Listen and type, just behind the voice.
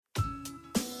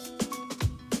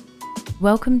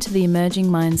Welcome to the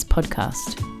Emerging Minds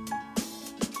podcast.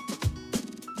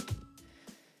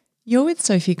 You're with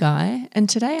Sophie Guy, and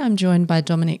today I'm joined by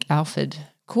Dominic Alford,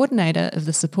 Coordinator of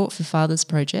the Support for Fathers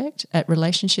project at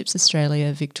Relationships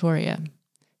Australia, Victoria.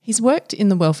 He's worked in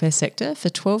the welfare sector for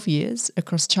 12 years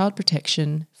across child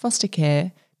protection, foster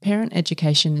care, parent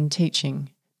education and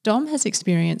teaching. Dom has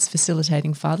experience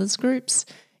facilitating fathers groups,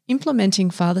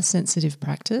 implementing father-sensitive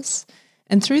practice,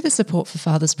 and through the Support for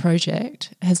Fathers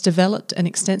project has developed an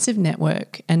extensive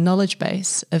network and knowledge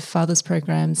base of fathers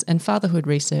programs and fatherhood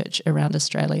research around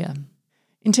Australia.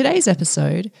 In today's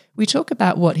episode, we talk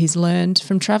about what he's learned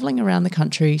from travelling around the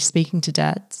country speaking to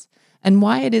dads and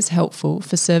why it is helpful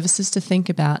for services to think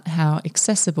about how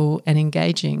accessible and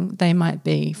engaging they might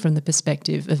be from the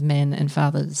perspective of men and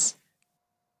fathers.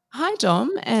 Hi,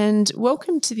 Dom, and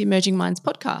welcome to the Emerging Minds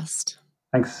podcast.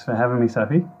 Thanks for having me,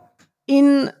 Sophie.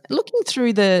 In looking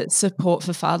through the Support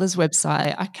for Fathers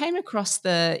website, I came across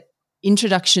the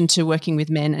Introduction to Working with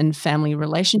Men and Family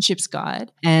Relationships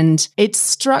guide, and it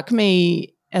struck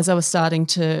me as I was starting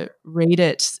to read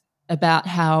it about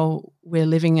how we're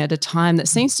living at a time that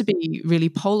seems to be really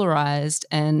polarized,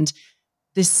 and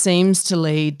this seems to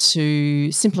lead to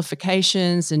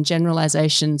simplifications and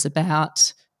generalizations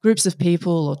about groups of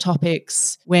people or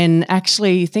topics when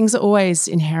actually things are always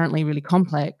inherently really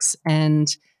complex.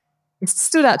 And it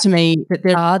stood out to me that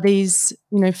there are these,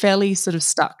 fairly sort of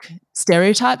stuck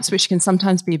stereotypes which can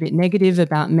sometimes be a bit negative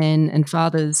about men and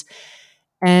fathers.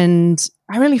 And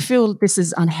I really feel this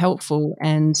is unhelpful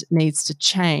and needs to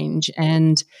change.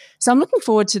 And so I'm looking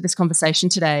forward to this conversation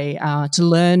today to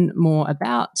learn more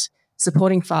about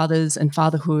supporting fathers and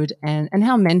fatherhood and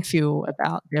how men feel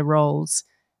about their roles.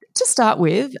 To start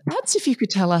with, perhaps if you could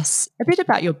tell us a bit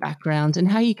about your background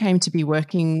and how you came to be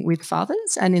working with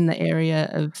fathers and in the area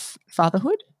of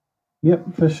fatherhood.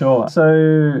 Yep, for sure.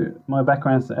 So my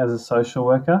background is as a social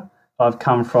worker. I've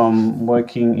come from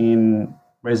working in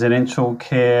residential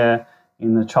care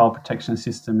in the child protection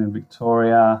system in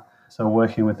Victoria, so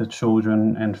working with the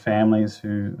children and families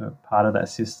who are part of that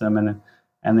system,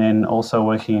 and then also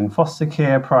working in foster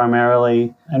care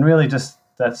primarily, and really just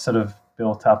that sort of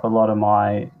built up a lot of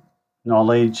my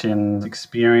knowledge and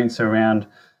experience around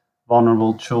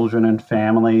vulnerable children and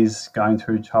families going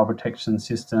through child protection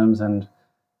systems and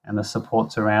the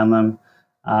supports around them.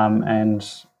 And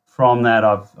from that,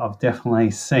 I've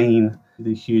definitely seen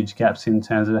the huge gaps in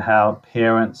terms of how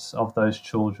parents of those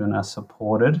children are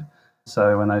supported.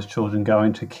 So when those children go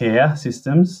into care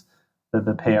systems, that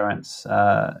the parents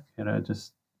are,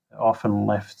 just often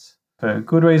left for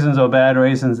good reasons or bad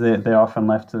reasons. They're often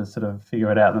left to sort of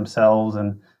figure it out themselves,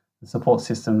 and the support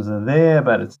systems are there,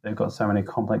 but they've got so many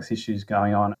complex issues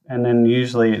going on. And then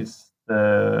usually it's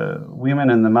the women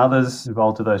and the mothers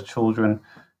involved with those children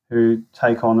who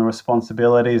take on the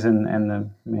responsibilities, and the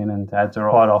men and dads are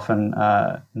quite often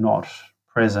not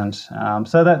present.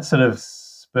 So that sort of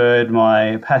spurred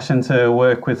my passion to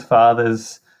work with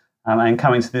fathers, and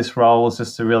coming to this role was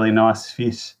just a really nice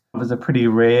fit. It was a pretty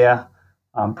rare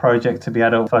project to be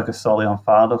able to focus solely on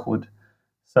fatherhood.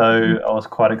 So I was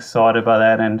quite excited by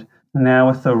that. And now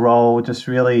with the role, just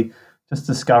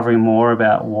discovering more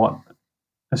about what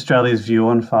Australia's view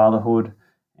on fatherhood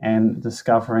and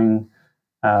discovering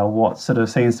what sort of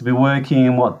seems to be working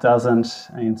and what doesn't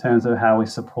in terms of how we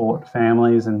support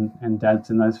families and dads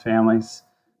in those families.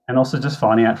 And also just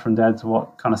finding out from dads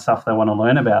what kind of stuff they want to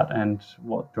learn about and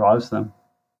what drives them.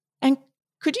 And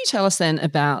could you tell us then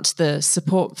about the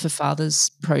Support for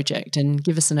Fathers project and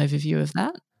give us an overview of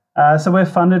that? So we're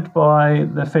funded by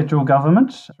the federal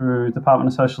government through Department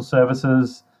of Social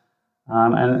Services,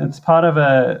 and it's part of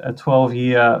a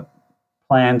 12-year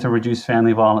plan to reduce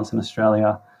family violence in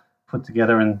Australia, put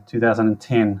together in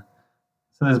 2010.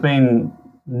 So there's been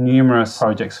numerous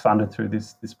projects funded through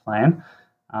this plan.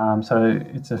 So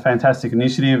it's a fantastic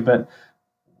initiative, but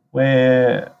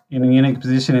we're in a unique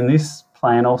position in this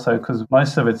plan also because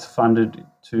most of it's funded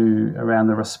around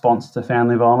the response to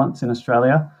family violence in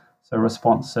Australia. So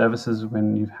response services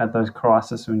when you've had those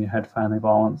crises, when you had family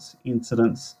violence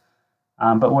incidents.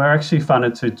 But we're actually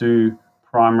funded to do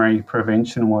primary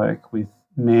prevention work with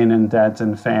men and dads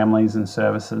and families and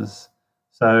services.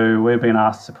 So we've been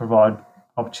asked to provide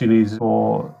opportunities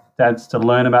for dads to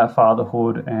learn about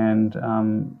fatherhood and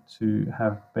to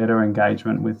have better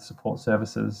engagement with support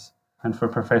services, and for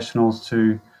professionals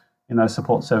to in those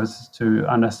support services to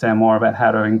understand more about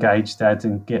how to engage dads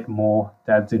and get more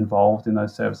dads involved in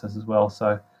those services as well.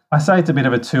 So I say it's a bit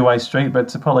of a two-way street, but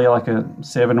it's probably like a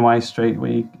seven-way street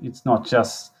where it's not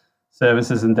just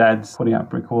services and dads putting up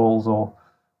brick walls or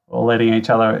letting each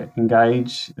other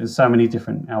engage. There's so many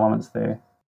different elements there.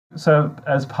 So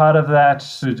as part of that,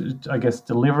 to, I guess,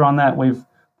 deliver on that, we've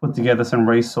put together some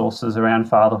resources around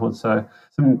fatherhood. So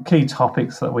some key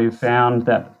topics that we've found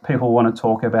that people want to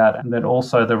talk about, and that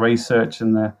also the research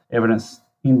and the evidence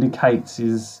indicates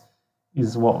is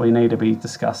what we need to be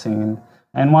discussing.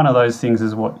 And one of those things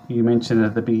is what you mentioned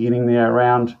at the beginning there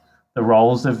around the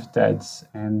roles of dads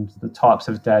and the types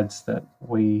of dads that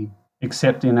we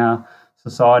accept in our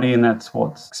society, and that's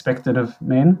what's expected of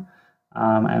men.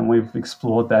 And we've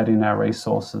explored that in our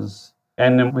resources.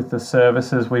 And then with the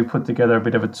services, we put together a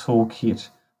bit of a toolkit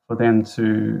for them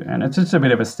to, and it's just a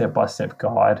bit of a step-by-step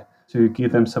guide to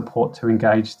give them support to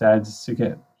engage dads, to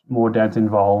get more dads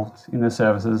involved in the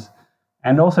services,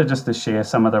 and also just to share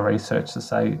some of the research to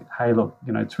say, hey, look,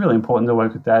 it's really important to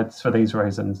work with dads for these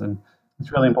reasons, and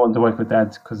it's really important to work with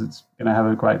dads because it's going to have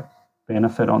a great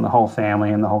benefit on the whole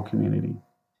family and the whole community.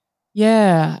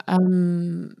 Yeah,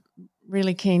 I'm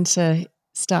really keen to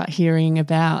start hearing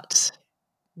about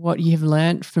what you've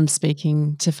learnt from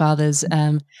speaking to fathers.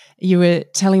 You were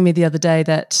telling me the other day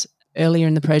that earlier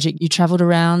in the project you travelled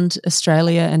around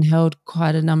Australia and held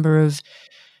quite a number of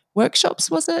workshops,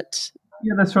 was it?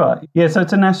 Yeah, that's right. Yeah, so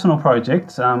it's a national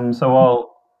project. So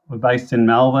while we're based in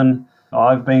Melbourne,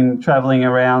 I've been travelling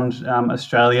around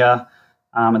Australia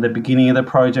at the beginning of the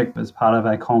project as part of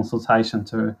a consultation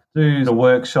to do the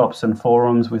workshops and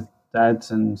forums with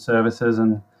dads and services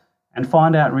and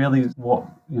find out really what,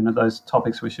 those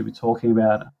topics we should be talking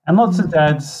about. And lots of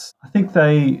dads, I think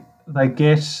they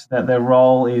get that their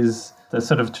role is, the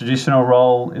sort of traditional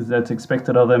role is that's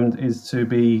expected of them is to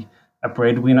be a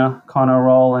breadwinner kind of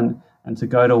role and to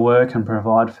go to work and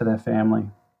provide for their family.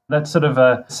 That's sort of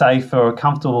a safe or a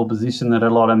comfortable position that a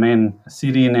lot of men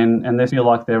sit in, and they feel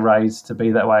like they're raised to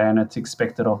be that way, and it's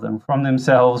expected of them from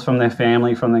themselves, from their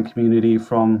family, from their community,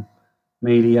 from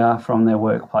media, from their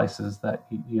workplaces, that,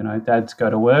 dads go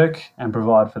to work and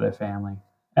provide for their family.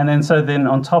 And then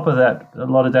on top of that, a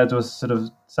lot of dads were sort of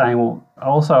saying, well,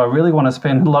 also I really want to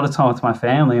spend a lot of time with my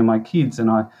family and my kids, and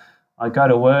I go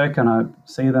to work and I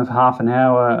see them for half an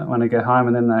hour when I get home,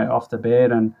 and then they're off to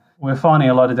bed. And we're finding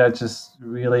a lot of dads just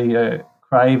really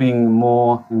craving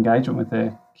more engagement with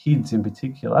their kids in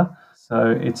particular.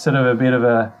 So it's sort of a bit of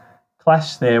a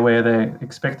clash there where they're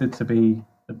expected to be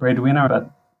the breadwinner,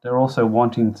 but they're also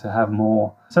wanting to have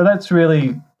more. So that's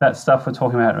really that stuff we're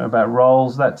talking about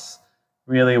roles. That's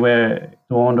really where it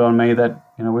dawned on me that,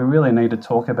 we really need to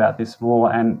talk about this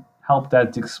more and help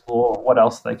dads explore what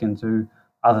else they can do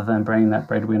other than being that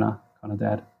breadwinner kind of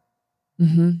dad.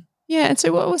 Mm-hmm. Yeah, and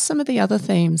so what were some of the other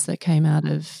themes that came out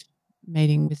of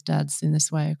meeting with dads in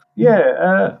this way?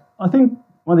 Yeah, I think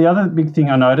one of the other big thing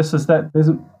I noticed is that there's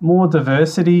more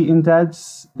diversity in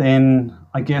dads than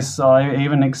I guess I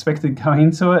even expected going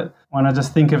into it. When I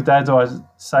just think of dads, or I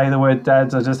say the word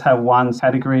dads, I just have one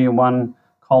category and one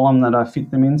column that I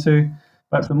fit them into.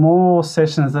 But the more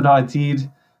sessions that I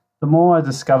did, the more I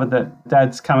discovered that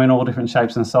dads come in all different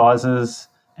shapes and sizes.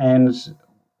 And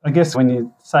I guess when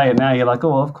you say it now, you're like,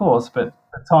 oh, of course. But at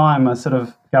the time, I sort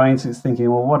of go into it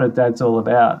thinking, well, what are dads all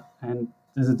about? And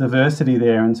there's a diversity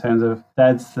there in terms of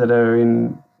dads that are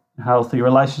in healthy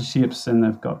relationships and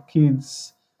they've got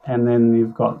kids. And then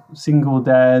you've got single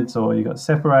dads, or you've got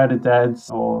separated dads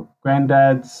or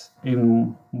granddads.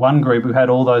 In one group, we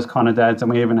had all those kind of dads,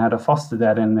 and we even had a foster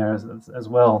dad in there as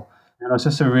well. And it was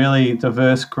just a really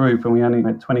diverse group, and we only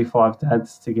had 25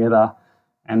 dads together.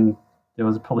 And there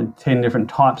was probably 10 different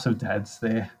types of dads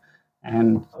there.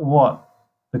 And what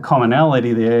the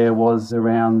commonality there was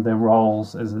around their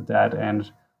roles as a dad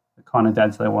and the kind of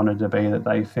dads they wanted to be, that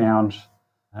they found.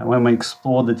 When we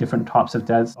explored the different types of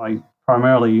dads, I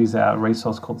primarily use our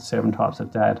resource called 7 Types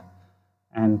of Dad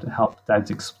and help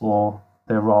dads explore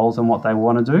their roles and what they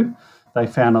want to do. They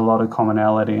found a lot of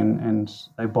commonality and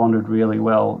they bonded really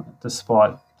well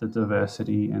despite the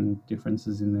diversity and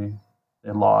differences in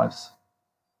their lives.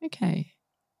 Okay.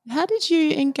 How did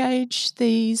you engage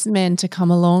these men to come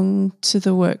along to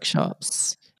the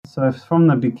workshops? So from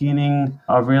the beginning,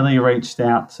 I've really reached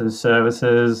out to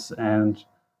services and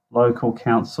local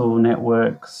council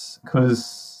networks,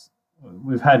 because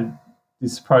we've had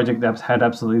this project that's had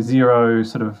absolutely zero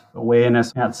sort of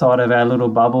awareness outside of our little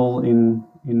bubble in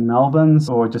Melbourne,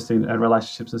 or just in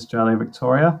Relationships Australia,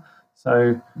 Victoria.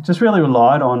 So just really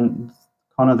relied on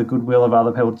kind of the goodwill of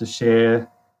other people to share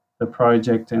the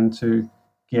project and to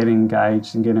get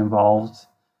engaged and get involved.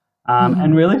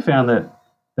 And really found that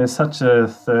there's such a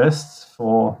thirst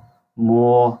for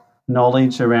more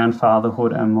knowledge around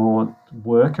fatherhood and more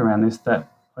work around this,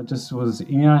 that I just was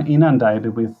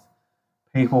inundated with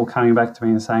people coming back to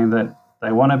me and saying that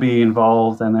they want to be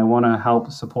involved and they want to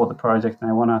help support the project and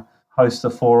they want to host a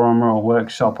forum or a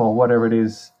workshop or whatever it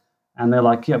is. And they're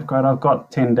like, yep, great, I've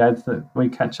got 10 dads that we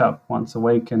catch up once a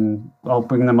week and I'll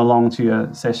bring them along to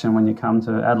your session when you come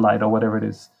to Adelaide or whatever it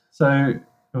is. So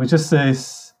it was just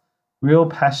this real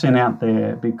passion out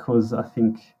there, because I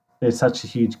think there's such a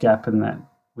huge gap in that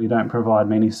we don't provide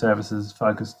many services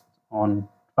focused on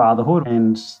fatherhood,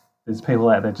 and there's people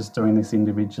out there just doing this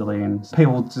individually, and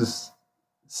people just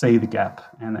see the gap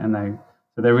and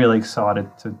they're really excited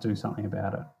to do something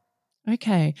about it.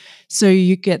 Okay. So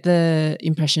you get the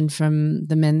impression from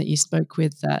the men that you spoke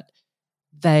with that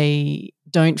they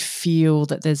don't feel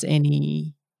that there's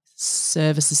any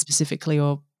services specifically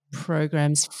or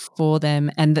programs for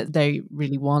them, and that they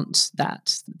really want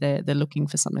that. They're looking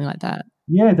for something like that.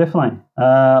 Yeah, definitely.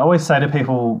 I always say to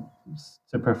people,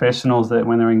 to professionals, that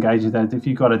when they're engaged with that, if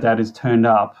you've got a dad who's turned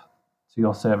up to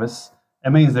your service,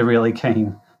 it means they're really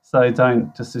keen. So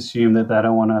don't just assume that they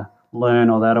don't want to learn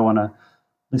or they don't want to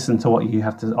listen to what you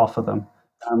have to offer them.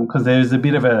 Because there's a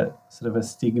bit of a sort of a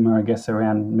stigma, I guess,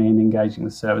 around men engaging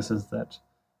with services, that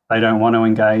they don't want to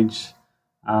engage.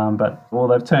 But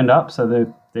they've turned up, so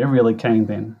they're really keen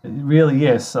then. Really,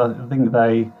 yes, I think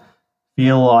they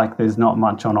feel like there's not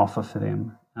much on offer for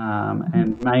them.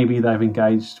 And maybe they've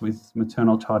engaged with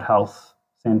maternal child health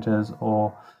centres,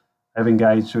 or they've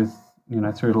engaged with,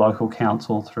 through local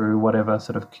council, through whatever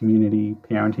sort of community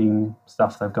parenting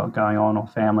stuff they've got going on, or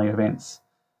family events,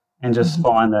 and just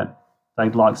find that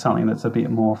they'd like something that's a bit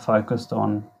more focused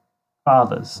on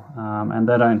fathers, and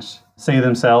they don't see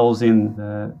themselves in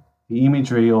the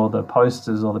imagery or the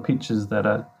posters or the pictures that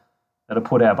are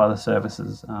put out by the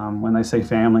services. When they see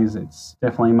families, it's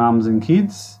definitely mums and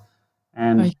kids,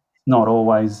 and not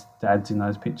always dads in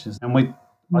those pictures. And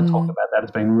I talk about that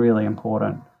as being really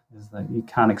important, is that you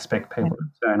can't expect people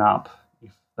to turn up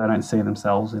if they don't see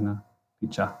themselves in a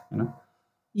picture,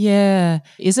 Yeah.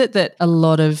 Is it that a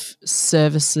lot of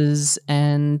services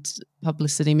and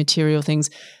publicity material things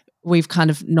we've kind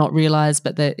of not realised,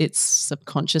 but that it's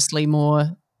subconsciously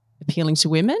more appealing to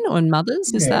women or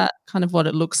mothers? Is that kind of what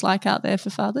it looks like out there for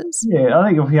fathers? Yeah, I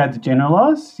think if we had to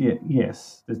generalise,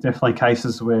 yes, there's definitely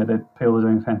cases where people are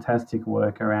doing fantastic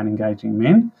work around engaging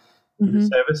men in the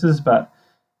services, but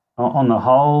on the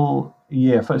whole,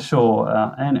 yeah, for sure.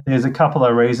 And there's a couple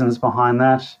of reasons behind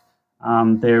that.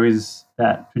 There is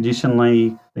that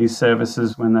traditionally these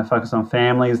services, when they focus on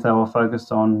families, they were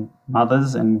focused on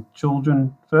mothers and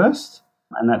children first.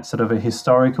 And that's sort of a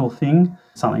historical thing.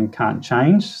 Something can't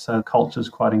change. So culture is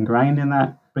quite ingrained in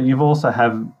that. But you've also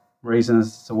have reasons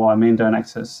as to why men don't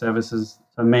access services.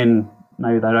 So men,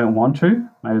 maybe they don't want to,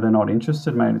 maybe they're not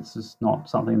interested, maybe it's just not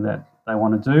something that they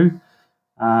want to do.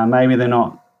 Maybe they're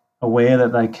not aware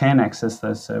that they can access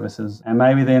those services, and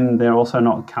maybe then they're also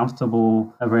not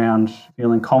comfortable around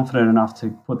feeling confident enough to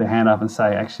put their hand up and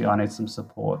say, actually, I need some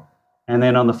support. And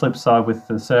then on the flip side with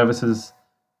the services,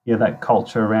 that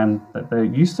culture around that they're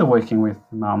used to working with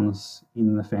mums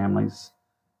in the families,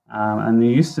 and they're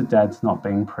used to dads not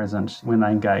being present when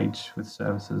they engage with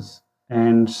services.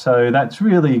 And so that's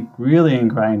really, really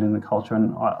ingrained in the culture.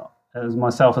 And as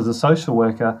myself as a social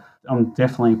worker, I'm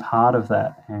definitely part of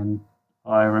that. And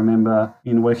I remember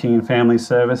in working in family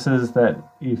services that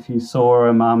if you saw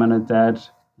a mum and a dad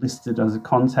listed as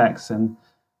contacts, and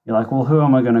you're like, well, who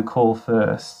am I going to call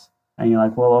first? And you're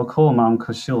like, well, I'll call mum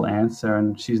because she'll answer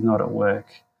and she's not at work.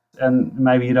 And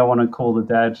maybe you don't want to call the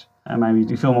dad, and maybe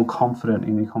you feel more confident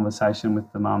in your conversation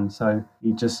with the mum. So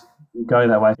you go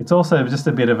that way. It's also just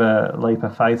a bit of a leap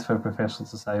of faith for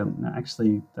professionals to say, no,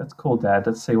 actually, let's call dad.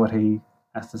 Let's see what he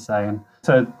has to say. And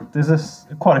so there's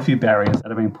quite a few barriers that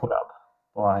have been put up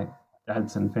by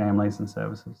dads and families and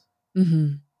services.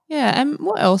 Mm-hmm. Yeah, and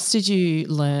what else did you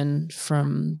learn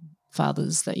from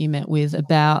fathers that you met with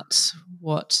about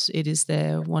what it is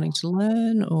they're wanting to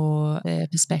learn, or their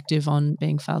perspective on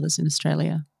being fathers in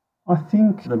Australia? I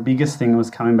think the biggest thing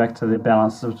was coming back to the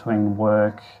balance between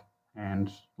work and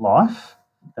life,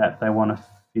 that they want to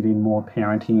fit in more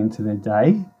parenting into their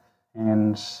day.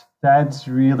 And dads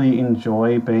really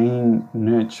enjoy being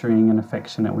nurturing and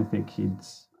affectionate with their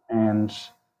kids. And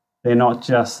they're not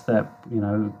just that,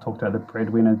 talked about the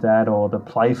breadwinner dad or the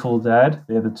playful dad.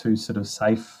 They're the two sort of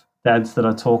safe dads that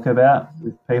I talk about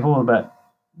with people, but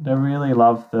they really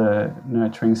love the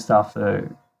nurturing stuff, the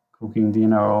cooking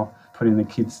dinner or putting the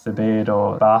kids to bed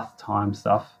or bath time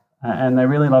stuff. And they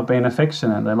really love being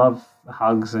affectionate. They love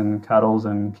hugs and cuddles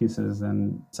and kisses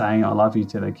and saying I love you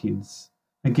to their kids.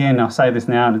 Again, I say this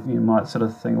now, you might sort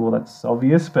of think, well, that's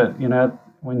obvious, but,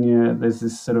 when there's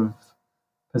this sort of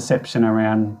perception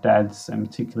around dads, and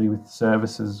particularly with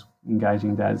services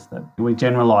engaging dads, that we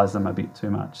generalise them a bit too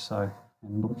much. So,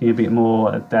 and looking a bit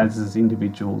more at dads as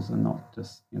individuals and not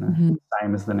just,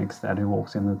 same as the next dad who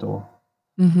walks in the door.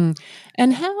 Mm-hmm.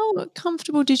 And how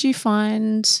comfortable did you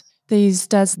find these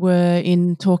dads were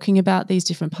in talking about these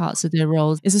different parts of their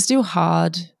roles? Is it still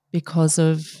hard because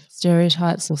of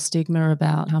stereotypes or stigma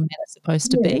about how men are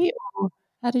supposed to Yeah. be? Or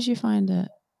how did you find it?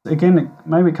 Again,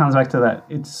 maybe it comes back to that.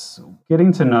 It's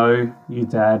getting to know your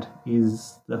dad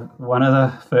is one of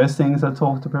the first things I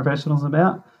talk to professionals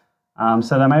about.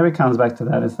 So that maybe comes back to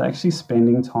that, is actually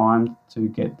spending time to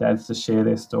get dads to share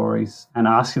their stories and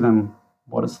asking them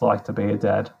what it's like to be a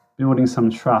dad, building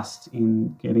some trust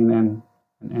in getting them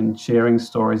and sharing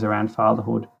stories around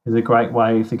fatherhood is a great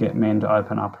way to get men to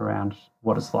open up around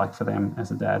what it's like for them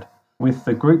as a dad. With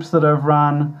the groups that I've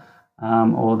run,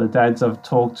 or the dads I've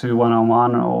talked to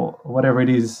one-on-one or whatever it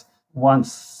is,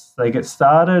 once they get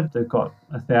started, they've got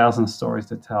 1,000 stories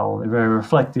to tell. They're very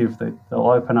reflective. They'll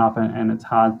open up, and it's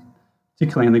hard,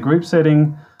 particularly in the group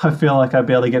setting. I feel like I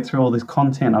barely get through all this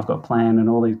content I've got planned and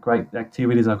all these great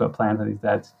activities I've got planned for these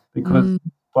dads, because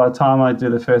by the time I do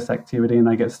the first activity and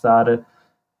they get started,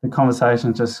 the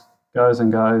conversation just goes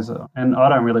and goes. And I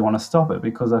don't really want to stop it,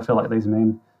 because I feel like these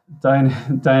men don't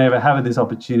ever have this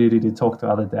opportunity to talk to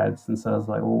other dads. And so I was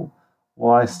like, well,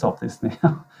 why stop this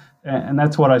now? And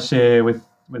that's what I share with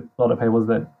a lot of people, is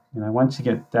that, once you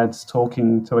get dads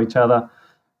talking to each other,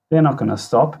 they're not going to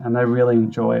stop, and they really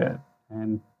enjoy it.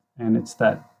 And it's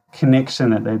that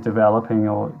connection that they're developing,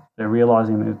 or they're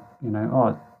realizing that,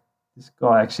 oh, this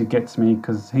guy actually gets me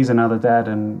because he's another dad,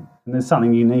 and there's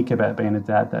something unique about being a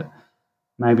dad that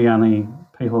maybe only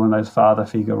people in those father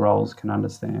figure roles can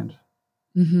understand.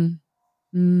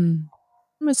 Mm-hmm.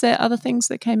 Was there other things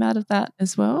that came out of that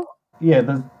as well? Yeah,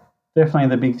 definitely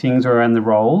the big things were around the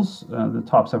roles, the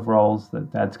types of roles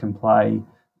that dads can play.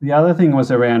 The other thing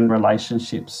was around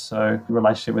relationships, so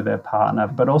relationship with their partner,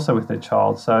 but also with their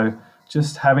child. So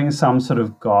just having some sort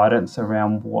of guidance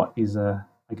around what is a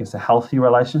healthy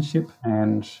relationship,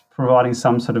 and providing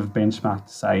some sort of benchmark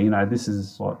to say, this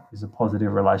is what is a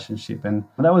positive relationship. And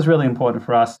that was really important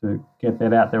for us to get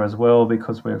that out there as well,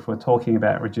 because if we're talking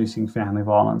about reducing family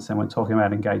violence and we're talking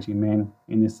about engaging men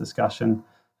in this discussion,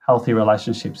 healthy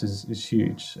relationships is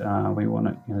huge. We want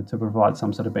it, to provide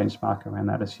some sort of benchmark around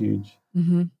that is huge.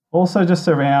 Mm-hmm. Also, just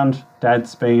around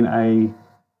dads being a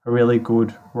really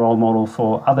good role model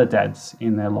for other dads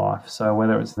in their life. So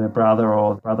whether it's their brother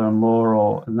or brother-in-law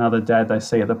or another dad they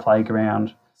see at the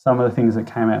playground, some of the things that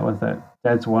came out was that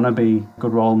dads want to be a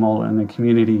good role model in the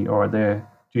community or at their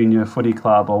junior footy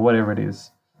club or whatever it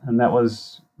is. And that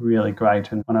was really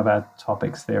great. And one of our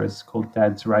topics there is called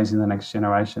Dads Raising the Next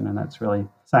Generation. And that's really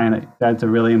saying that dads are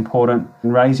really important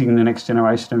in raising the next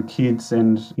generation of kids,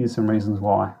 and here's some reasons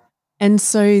why. And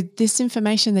so this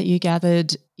information that you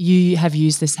gathered, you have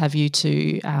used this, have you,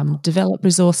 to develop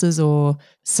resources or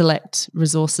select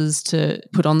resources to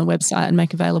put on the website and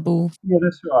make available? Yeah,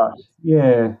 that's right.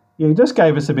 Yeah, it just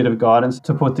gave us a bit of guidance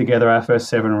to put together our first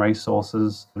 7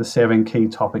 resources, the 7 key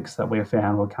topics that we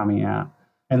found were coming out.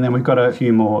 And then we've got a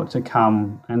few more to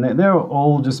come. And they're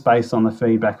all just based on the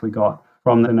feedback we got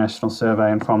from the national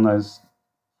survey and from those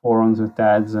forums with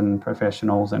dads and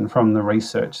professionals, and from the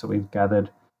research that we've gathered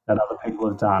that other people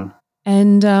have done.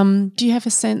 And do you have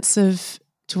a sense of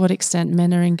to what extent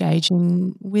men are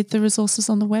engaging with the resources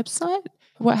on the website?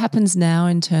 What happens now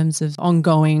in terms of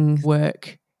ongoing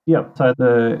work? Yep. So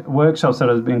the workshops that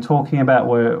I've been talking about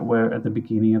were at the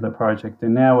beginning of the project,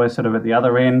 and now we're sort of at the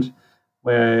other end,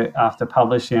 where after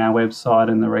publishing our website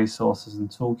and the resources and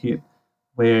toolkit,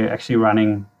 we're actually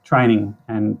running training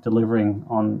and delivering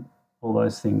on all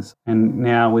those things. And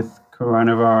now with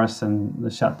coronavirus and the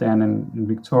shutdown in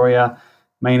Victoria,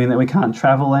 meaning that we can't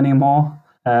travel anymore,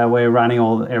 we're running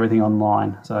everything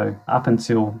online. So up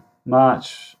until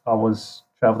March, I was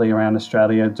travelling around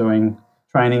Australia doing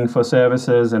training for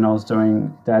services, and I was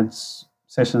doing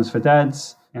sessions for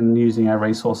dads and using our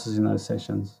resources in those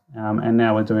sessions. And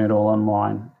now we're doing it all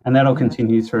online. And that'll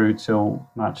continue through till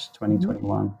March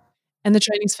 2021. And the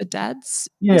training's for dads?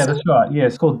 Yeah, that's right. Yeah,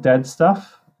 it's called Dad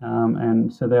Stuff.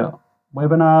 And so they're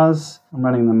webinars. I'm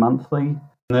running them monthly. And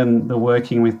then the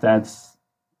Working with Dads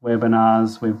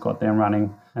webinars, we've got them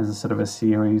running as a sort of a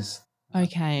series.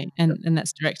 Okay, and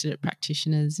that's directed at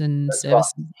practitioners and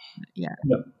services. Right.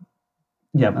 Yeah.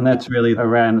 Yep, and that's really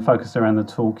focused around the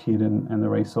toolkit and the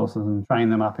resources, and train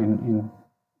them up in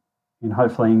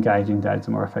hopefully engaging dads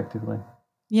more effectively.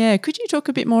 Yeah, could you talk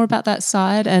a bit more about that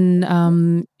side?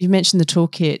 And you mentioned the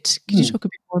toolkit. Could you talk a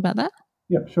bit more about that?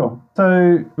 Yep, sure.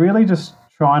 So really just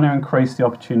trying to increase the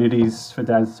opportunities for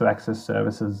dads to access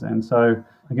services. And so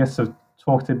I guess I've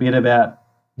talked a bit about,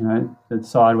 the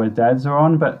side where dads are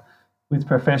on, but with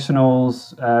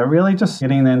professionals, really just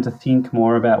getting them to think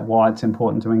more about why it's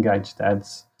important to engage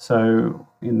dads. So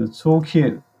in the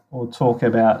toolkit, or talk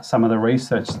about some of the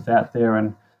research that's out there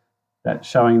and that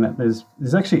showing that there's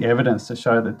actually evidence to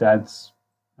show that dads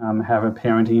have a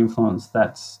parenting influence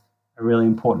that's a really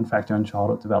important factor in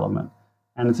childhood development.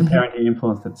 And it's a parenting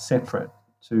influence that's separate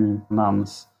to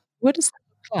mums. What does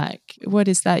that look like? What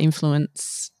is that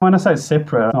influence? When I say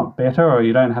separate, it's not better, or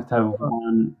you don't have to have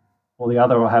one or the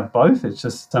other or have both. It's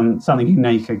just something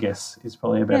unique, I guess, is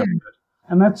probably a better word.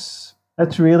 And that's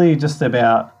really just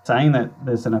about saying that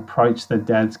there's an approach that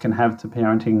dads can have to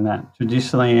parenting that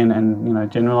traditionally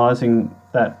and generalising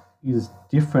that is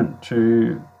different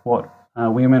to what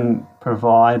women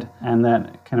provide, and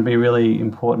that can be really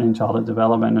important in childhood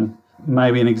development. And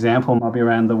maybe an example might be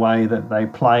around the way that they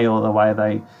play or the way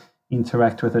they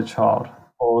interact with a child,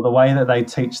 or the way that they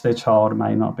teach their child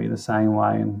may not be the same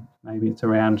way, and maybe it's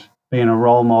around being a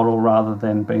role model rather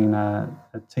than being a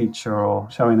teacher, or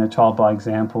showing their child by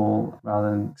example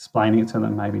rather than explaining it to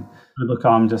them maybe. Look,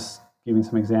 I'm just giving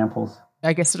some examples.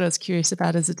 I guess what I was curious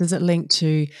about is, does it link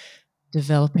to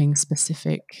developing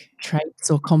specific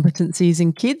traits or competencies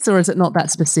in kids, or is it not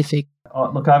that specific?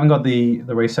 Look, I haven't got the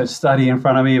research study in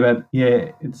front of me, but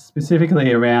yeah, it's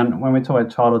specifically around, when we talk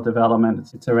about childhood development,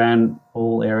 it's around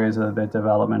all areas of their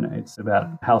development. It's about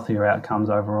healthier outcomes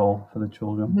overall for the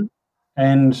children.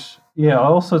 And yeah, I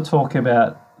also talk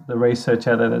about the research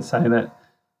out there that say that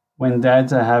when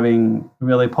dads are having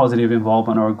really positive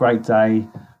involvement or a great day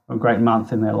or a great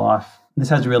month in their life, this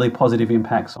has really positive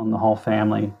impacts on the whole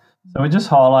family. So we're just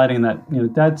highlighting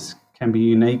that, dads can be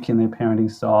unique in their parenting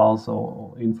styles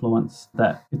or influence,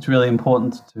 that it's really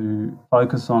important to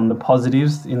focus on the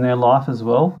positives in their life as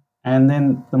well. And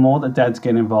then the more that dads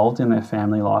get involved in their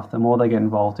family life, the more they get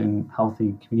involved in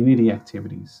healthy community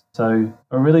activities. So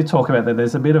I really talk about that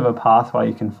there's a bit of a pathway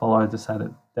you can follow to say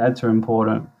that dads are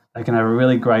important. They can have a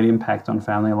really great impact on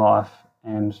family life,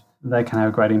 and they can have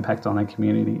a great impact on their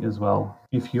community as well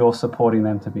if you're supporting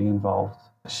them to be involved.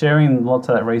 Sharing lots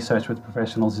of that research with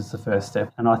professionals is the first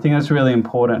step. And I think that's really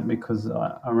important, because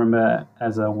I remember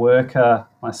as a worker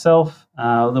myself,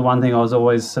 the one thing I was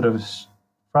always sort of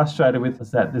frustrated with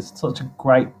is that there's such a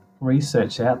great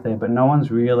research out there, but no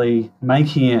one's really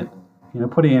making it,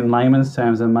 putting it in layman's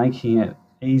terms and making it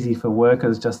easy for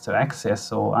workers just to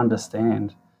access or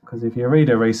understand. Because if you read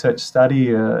a research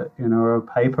study, or a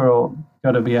paper, or you've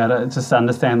got to be able to just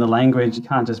understand the language. You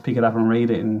can't just pick it up and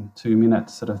read it in 2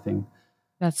 minutes sort of thing.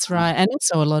 That's right. And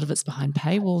also a lot of it's behind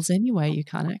paywalls anyway. You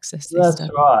can't access this That's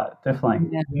stuff. right,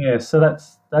 definitely. Yeah, so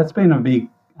that's been a big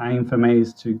aim for me,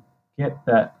 is to get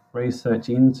that research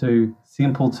into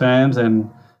simple terms. And,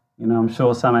 I'm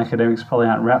sure some academics probably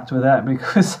aren't wrapped with that,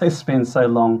 because they spend so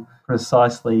long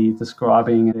precisely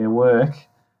describing their work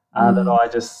that I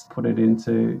just put it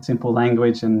into simple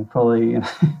language, and probably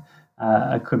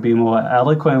I could be more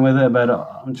eloquent with it, but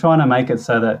I'm trying to make it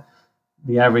so that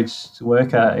the average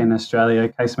worker in Australia,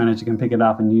 case manager, can pick it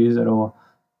up and use it, or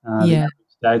the average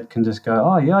dad can just go,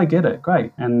 oh yeah, I get it,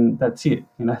 great, and that's it.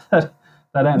 They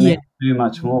don't need to do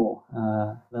much more.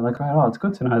 They're like, right, it's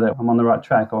good to know that I'm on the right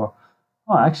track, or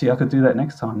actually I could do that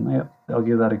next time. Yeah, I'll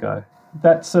give that a go.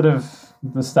 That's sort of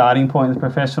the starting point with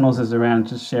professionals, is around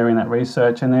just sharing that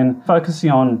research and then focusing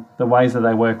on the ways that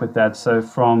they work with dads. So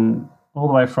all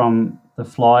the way from the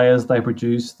flyers they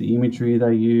produce, the imagery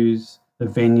they use, the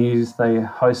venues they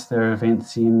host their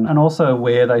events in, and also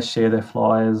where they share their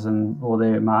flyers or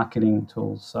their marketing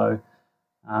tools. So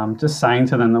just saying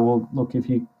to them that, well, look, if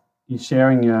you're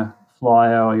sharing your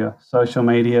flyer or your social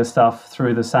media stuff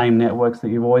through the same networks that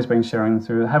you've always been sharing them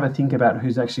through, have a think about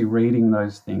who's actually reading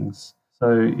those things.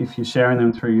 So if you're sharing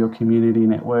them through your community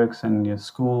networks and your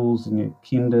schools and your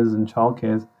kinders and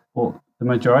childcares, well, the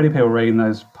majority of people reading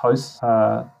those posts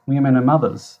are women and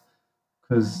mothers,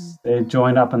 because they're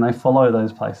joined up and they follow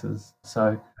those places.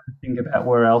 So think about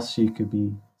where else you could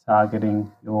be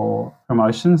targeting your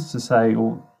promotions to say,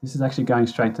 well, this is actually going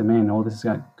straight to men, or this is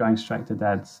going straight to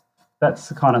dads. That's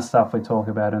the kind of stuff we talk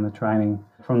about in the training,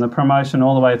 from the promotion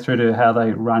all the way through to how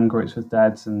they run groups with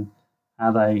dads and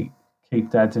how they keep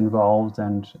dads involved.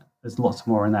 And there's lots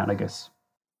more in that, I guess.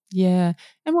 Yeah.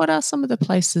 And what are some of the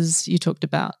places you talked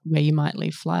about where you might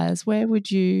leave flyers? Where would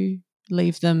you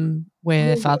leave them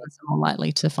where fathers are more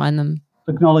likely to find them?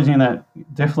 Acknowledging that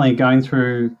definitely going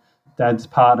through dad's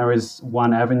partner is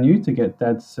one avenue to get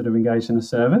dads sort of engaged in a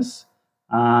service.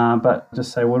 But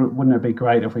just say, wouldn't it be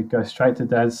great if we go straight to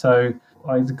dads? So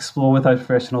I explore with those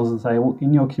professionals and say, well,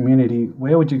 in your community,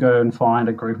 where would you go and find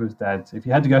a group of dads? If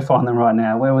you had to go find them right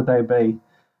now, where would they be?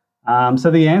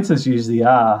 So the answers usually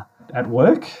are at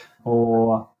work,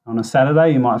 or on a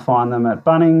Saturday you might find them at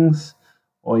Bunnings,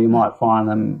 or you might find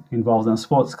them involved in a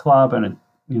sports club, and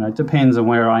it depends on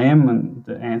where I am and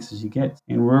the answers you get.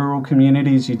 In rural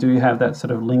communities, you do have that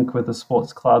sort of link with the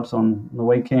sports clubs on the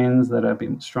weekends that are a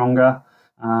bit stronger.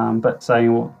 But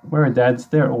saying, well, where are dads?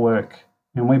 They're at work.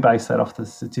 And we base that off the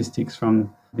statistics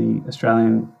from the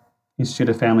Australian Institute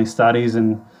of Family Studies,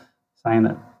 and saying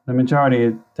that the majority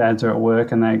of dads are at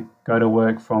work, and they go to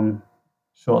work from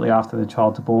shortly after the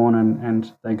child's born,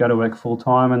 and they go to work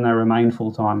full-time and they remain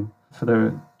full-time for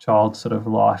the child's sort of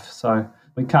life. So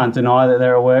we can't deny that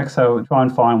they're at work, so we try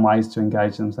and find ways to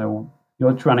engage them. So, well,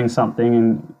 you're running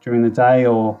something during the day,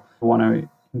 or you want to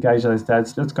engage those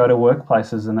dads, let's go to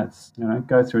workplaces, and let's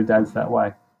go through dads that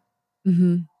way.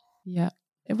 Mm-hmm. Yeah.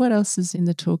 What else is in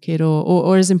the toolkit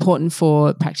or is important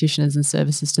for practitioners and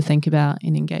services to think about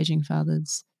in engaging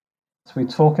fathers? So we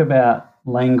talk about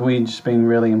language being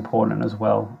really important as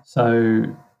well. So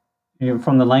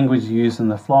from the language you use in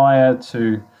the flyer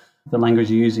to the language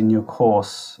you use in your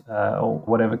course or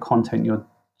whatever content you're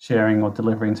sharing or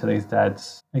delivering to these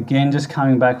dads. Again, just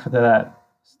coming back to that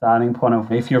starting point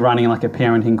of, if you're running like a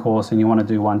parenting course and you want to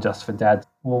do one just for dads,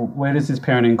 well, where does this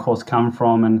parenting course come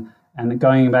from? And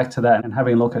going back to that and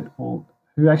having a look at, well,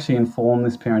 who actually informed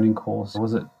this parenting course?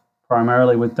 Was it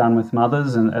primarily done with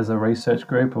mothers and as a research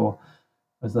group, or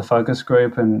as the focus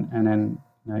group? And then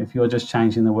if you're just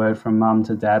changing the word from mum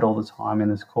to dad all the time in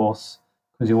this course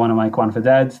because you want to make one for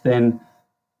dads, then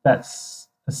that's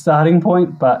a starting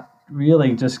point. But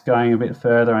really just going a bit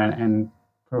further and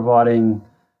providing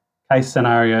case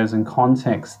scenarios and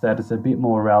context that is a bit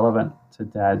more relevant to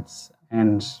dads,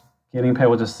 and getting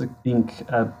people just to think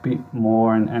a bit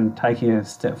more and taking it a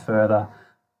step further,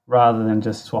 rather than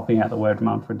just swapping out the word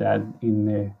mum for dad in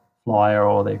their flyer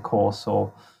or their course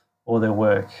or their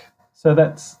work. So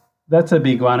that's a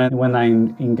big one. And when they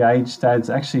engage dads,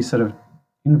 actually sort of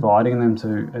inviting them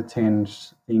to attend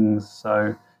things.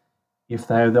 So if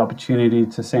they have the opportunity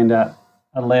to send out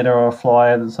a letter or a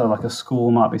flyer, so like a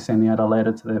school might be sending out a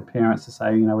letter to their parents to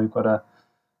say, we've got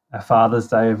a Father's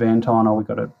Day event on, or we've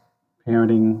got a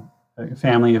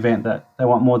family event that they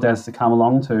want more dads to come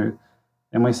along to,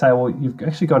 and we say, well, you've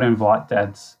actually got to invite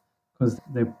dads, because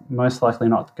they're most likely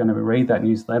not going to read that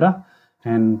newsletter,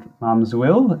 and mums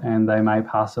will, and they may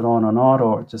pass it on or not,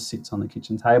 or it just sits on the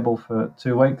kitchen table for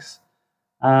 2 weeks.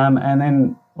 And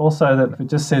then also that if it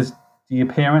just says, dear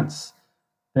parents,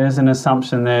 there's an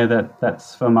assumption there that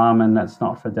that's for mum and that's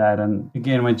not for dad. And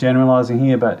again, we're generalising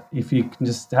here, but if you can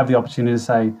just have the opportunity to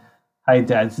say, hey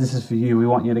dads, this is for you, we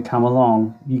want you to come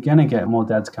along, you're going to get more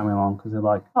dads coming along, because they're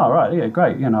like, oh, right, yeah,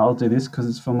 great, I'll do this because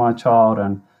it's for my child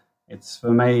and it's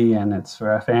for me and it's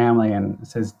for our family, and it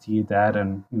says dear dad,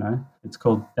 and it's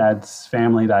called Dad's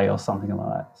Family Day or something like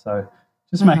that. So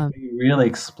just make it really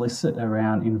explicit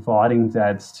around inviting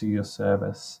dads to your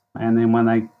service. And then when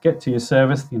they get to your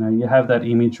service, you have that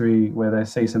imagery where they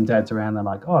see some dads around, they're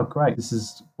like, oh, great, this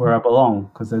is where I belong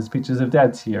because there's pictures of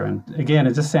dads here. And again,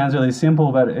 it just sounds really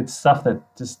simple, but it's stuff that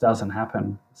just doesn't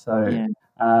happen. So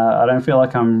I don't feel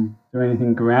like I'm doing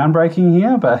anything groundbreaking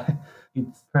here, but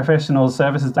professional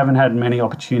services haven't had many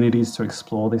opportunities to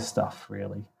explore this stuff,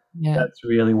 really. Yeah. That's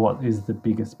really what is the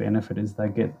biggest benefit, is they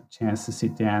get a chance to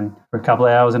sit down for a couple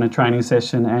of hours in a training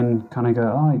session and kind of go,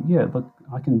 oh, yeah, look,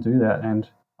 I can do that. And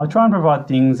I try and provide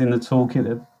things in the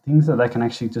toolkit, things that they can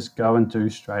actually just go and do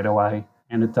straight away,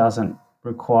 and it doesn't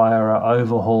require an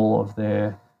overhaul of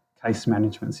their case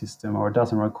management system, or it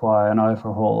doesn't require an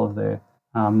overhaul of their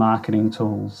marketing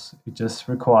tools. It just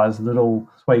requires little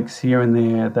tweaks here and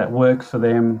there that work for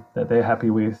them, that they're happy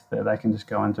with, that they can just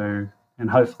go and do. And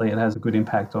hopefully it has a good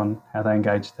impact on how they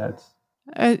engage dads.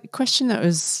 A question that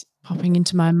was popping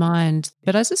into my mind,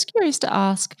 but I was just curious to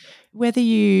ask whether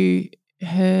you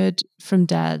heard from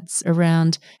dads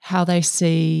around how they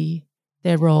see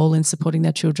their role in supporting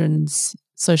their children's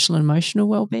social and emotional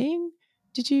well-being.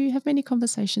 Did you have many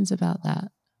conversations about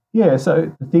that? Yeah,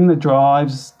 so the thing that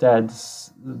drives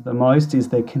dads the most is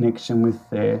their connection with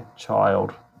their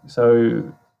child.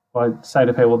 So I say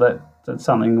to people that that's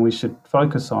something we should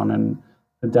focus on, and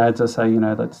the dads, I say,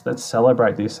 let's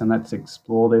celebrate this and let's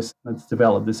explore this, let's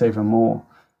develop this even more.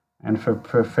 And for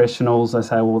professionals, I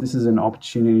say, well, this is an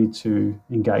opportunity to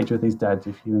engage with these dads.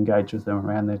 If you engage with them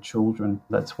around their children,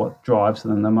 that's what drives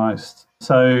them the most.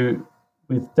 So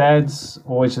with dads,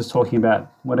 always just talking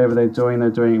about whatever they're doing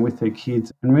it with their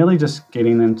kids, and really just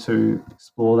getting them to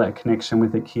explore that connection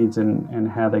with their kids and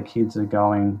how their kids are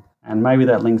going. And maybe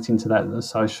that links into the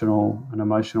social and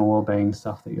emotional wellbeing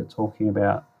stuff that you're talking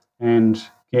about, and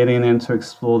getting them to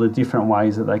explore the different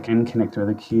ways that they can connect with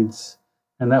the kids.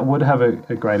 And that would have a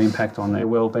great impact on their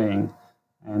wellbeing,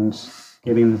 and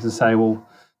getting them to say, well,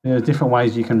 there are different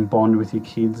ways you can bond with your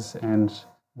kids, and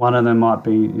One of them might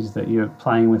be is that you're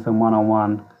playing with them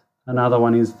one-on-one. Another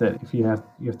one is that if you have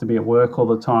to be at work all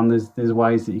the time, there's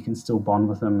ways that you can still bond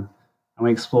with them. And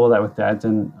we explore that with dads,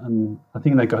 and I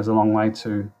think that goes a long way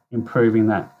to improving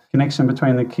that connection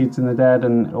between the kids and the dad,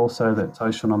 and also that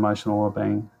social and emotional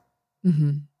well-being.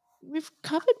 Mm-hmm. We've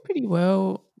covered pretty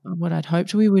well what I'd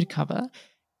hoped we would cover.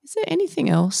 Is there anything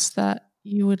else that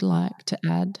you would like to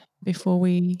add before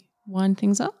we wind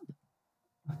things up?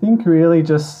 I think really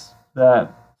just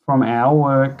that from our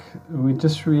work, we're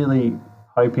just really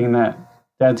hoping that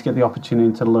dads get the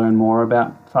opportunity to learn more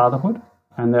about fatherhood,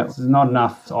 and that there's not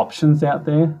enough options out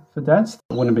there for dads.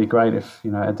 It wouldn't be great if,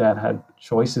 a dad had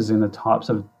choices in the types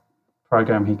of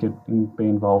program he could be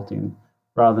involved in,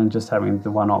 rather than just having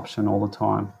the one option all the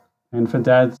time. And for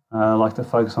dads, I like to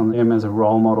focus on them as a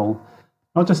role model,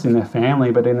 not just in their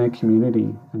family, but in their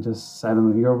community, and just say to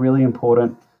them, you're really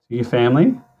important to your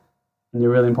family and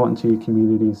you're really important to your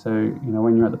community. So,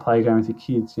 when you're at the playground with your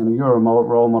kids, you're a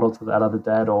role model to that other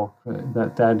dad, or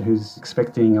that dad who's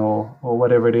expecting, or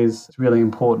whatever it is. It's really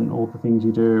important, all the things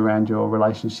you do around your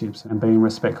relationships and being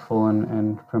respectful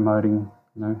and promoting,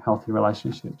 healthy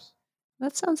relationships.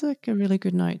 That sounds like a really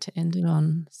good note to end it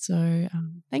on. So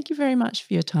thank you very much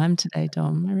for your time today,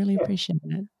 Dom. I really appreciate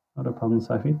it. Not a problem,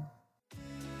 Sophie.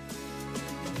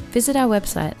 Visit our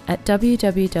website at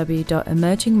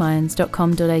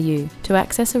www.emergingminds.com.au to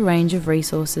access a range of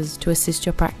resources to assist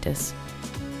your practice.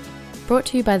 Brought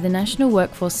to you by the National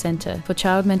Workforce Centre for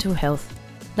Child Mental Health,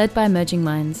 led by Emerging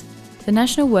Minds. The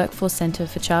National Workforce Centre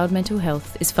for Child Mental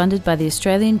Health is funded by the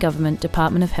Australian Government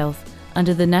Department of Health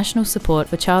under the National Support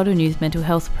for Child and Youth Mental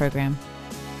Health Program.